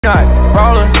Not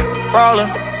rollin',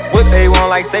 whip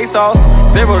A1 like steak sauce.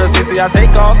 0 to 60, I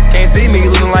take off. Can't see me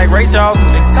losing like Ray Charles.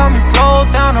 They tell me slow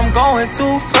down, I'm going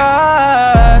too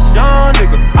fast. Young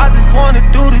nigga, I just wanna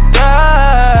do the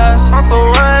dash. I'm so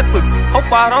reckless,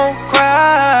 hope I don't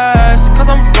crash. Cause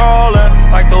I'm rollin'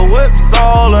 like the whip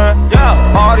stolen. Yeah,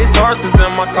 all these horses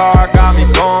in my car got me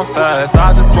going fast.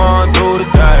 I just wanna do the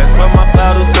dash, put my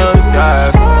pedal to the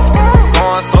gas.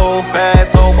 Going so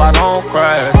fast, hope I don't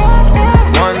crash.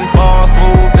 One false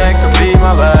move, that could be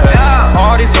my last.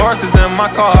 All these horses in my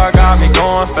car got me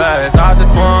going fast. I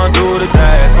just wanna do the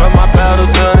dash, put my pedal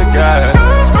to the gas.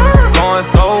 Going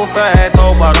so fast,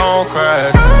 hope I don't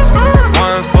crash.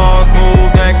 One false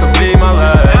move, that could be my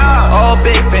last. All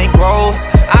big bank rolls,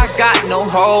 I got no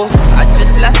hoes. I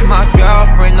just left my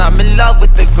girlfriend, I'm in love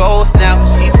with the ghost now.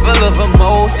 She's full of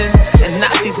emotions, and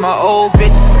now she's my old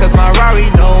bitch. Cause my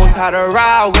Rari knows how to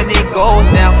ride when it goes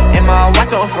down. And my watch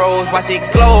on froze, watch it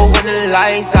glow when the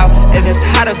lights out. If it's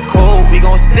hot or cold, we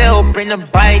gon' still bring the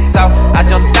bikes out. I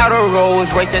jumped out of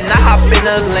Rolls Royce and I hop in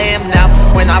a Lamb now.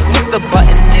 When I push the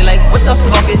button, they like, what the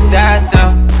fuck is that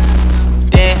sound?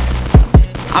 Damn,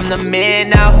 I'm the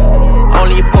man now.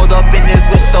 Only pulled up in this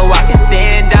whip so I can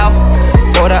stand out.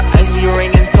 Bought a icy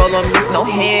ring and told them it's no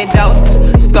handouts.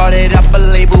 Started up a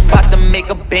label, bout to make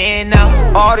a band now.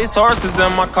 All these horses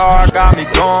in my car got me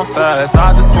going fast.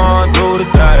 I just wanna do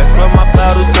the dash, put my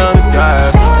pedal to the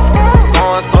gas.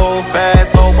 Going so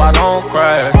fast, hope I don't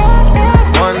crash.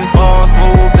 One false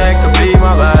move, that could be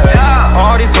my last.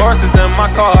 All these horses in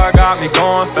my car got me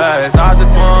going fast. I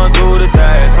just wanna do the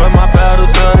dash, put my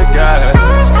pedal to the gas.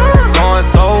 Going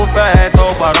so fast,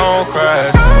 hope I don't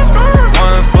crash.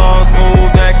 One false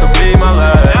move, that could be my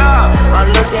last.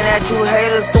 I'm looking at you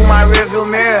haters through my rearview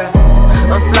mirror.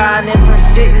 I'm sliding in some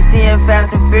shit you see in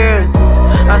Fast and Furious.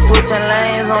 I'm switching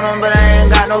lanes on them, but I ain't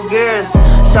got no gears.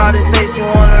 Shawty say she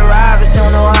wanna ride, but she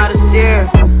don't know how to steer.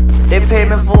 They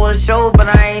paid me for a show, but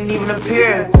I ain't even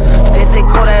appear. They say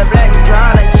Kodak Black, you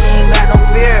dry like you ain't got no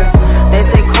fear. They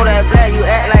say Kodak Black, you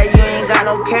act like you ain't got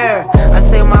no care. I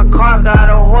say my car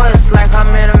got a horse like I'm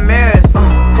in a mirror.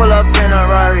 Pull up in a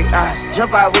Rari, I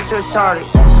jump out with your shawty.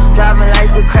 Driving like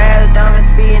the crash, diamond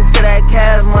speeding to that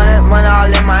cash. Money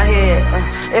all in my head.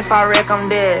 If I wreck,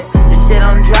 I'm dead. The shit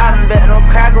I'm driving, bet no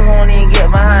cracker won't even get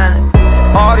behind it.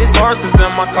 All these horses in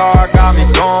my car got me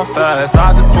going fast.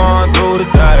 I just wanna do the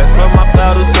dash, put my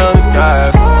pedal to the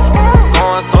gas.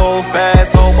 Going so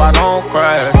fast, hope I don't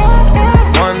crash.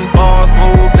 One false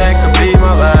move, that could be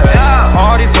my last.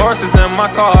 All these horses in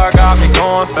my car got me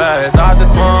going fast. I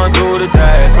just wanna do the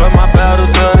dash, put my pedal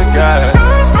to the gas.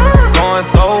 Going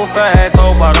so fast,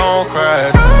 hope I don't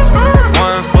crash.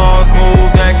 One false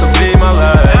move, that could be my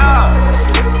last.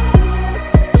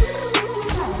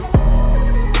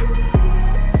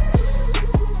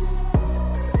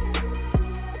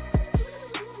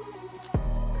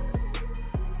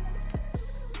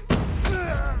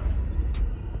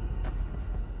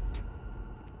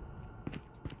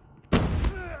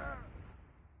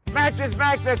 Mattress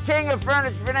Mac, the king of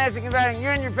furniture financing, inviting you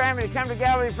and your family to come to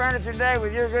Gallery Furniture today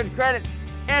with your good credit.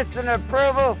 Instant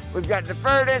approval. We've got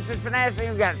deferred interest financing.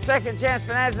 We've got second chance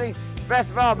financing. Best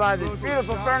of all, buy this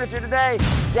beautiful furniture today.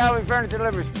 Gallery Furniture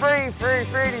delivers free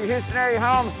to your Houston area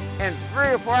home in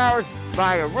 3 or 4 hours.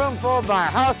 Buy a room full, buy a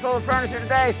house full of furniture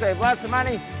today. Save lots of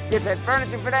money. Get that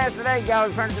furniture financed today.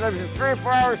 Gallery Furniture delivers in 3 or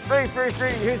 4 hours. Free to your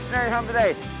Houston area home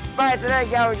today. Buy it today.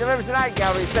 Gallery delivers tonight.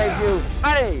 Gallery saves you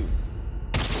money.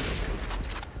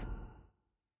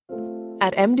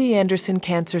 At MD Anderson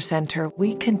Cancer Center,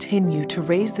 we continue to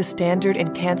raise the standard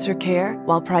in cancer care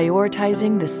while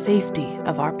prioritizing the safety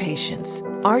of our patients.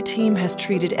 Our team has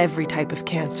treated every type of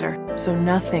cancer, so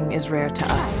nothing is rare to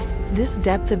us. This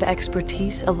depth of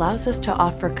expertise allows us to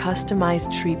offer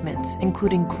customized treatments,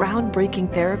 including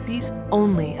groundbreaking therapies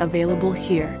only available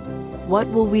here. What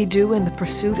will we do in the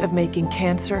pursuit of making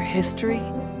cancer history?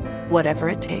 Whatever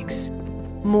it takes.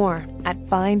 More at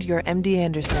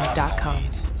findyourmdanderson.com.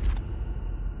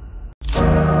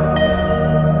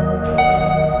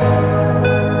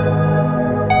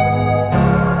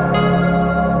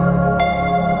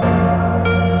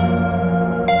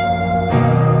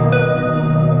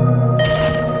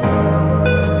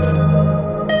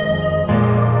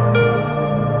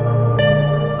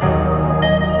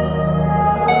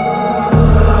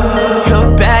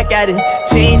 At it.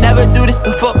 She ain't never do this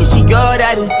before, but she good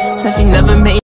at it. So she never made